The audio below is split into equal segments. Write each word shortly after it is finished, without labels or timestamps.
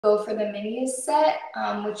go for the minis set,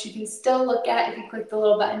 which you can still look at. If you click the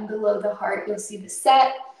little button below the heart, you'll see the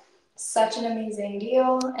set. Such an amazing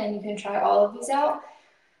deal, and you can try all of these out.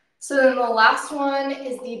 So then the last one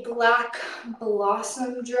is the Black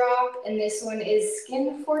Blossom Drop, and this one is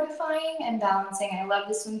skin fortifying and balancing. I love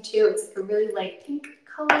this one too. It's like a really light pink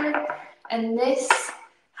color, and this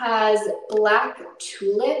has black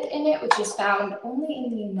tulip in it, which is found only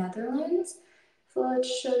in the Netherlands. So let's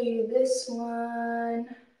show you this one.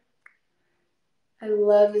 I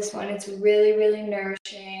love this one. It's really, really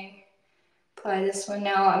nourishing. Apply this one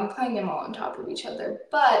now. I'm applying them all on top of each other,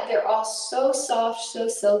 but they're all so soft, so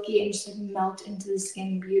silky, and just like melt into the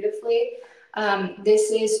skin beautifully.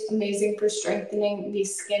 This is amazing for strengthening the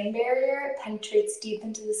skin barrier. It penetrates deep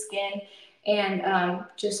into the skin and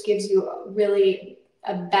just gives you really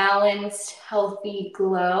a balanced, healthy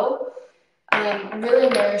glow. Really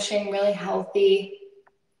nourishing, really healthy.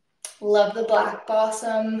 Love the Black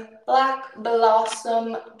Blossom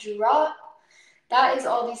Drop. That is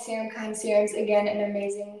all these SerumKind serums. Again, an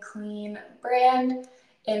amazing, clean brand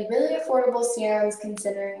and really affordable serums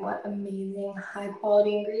considering what amazing,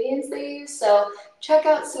 high-quality ingredients they use. So check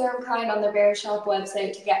out SerumKind on the Verishop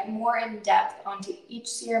website to get more in-depth onto each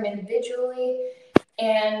serum individually.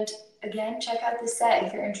 And again, check out the set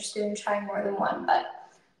if you're interested in trying more than one. But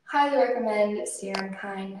highly recommend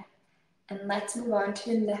SerumKind. And let's move on to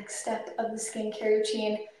the next step of the skincare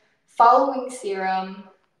routine, following serum,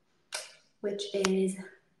 which is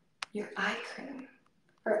your eye cream,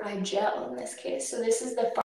 or eye gel in this case. So this is the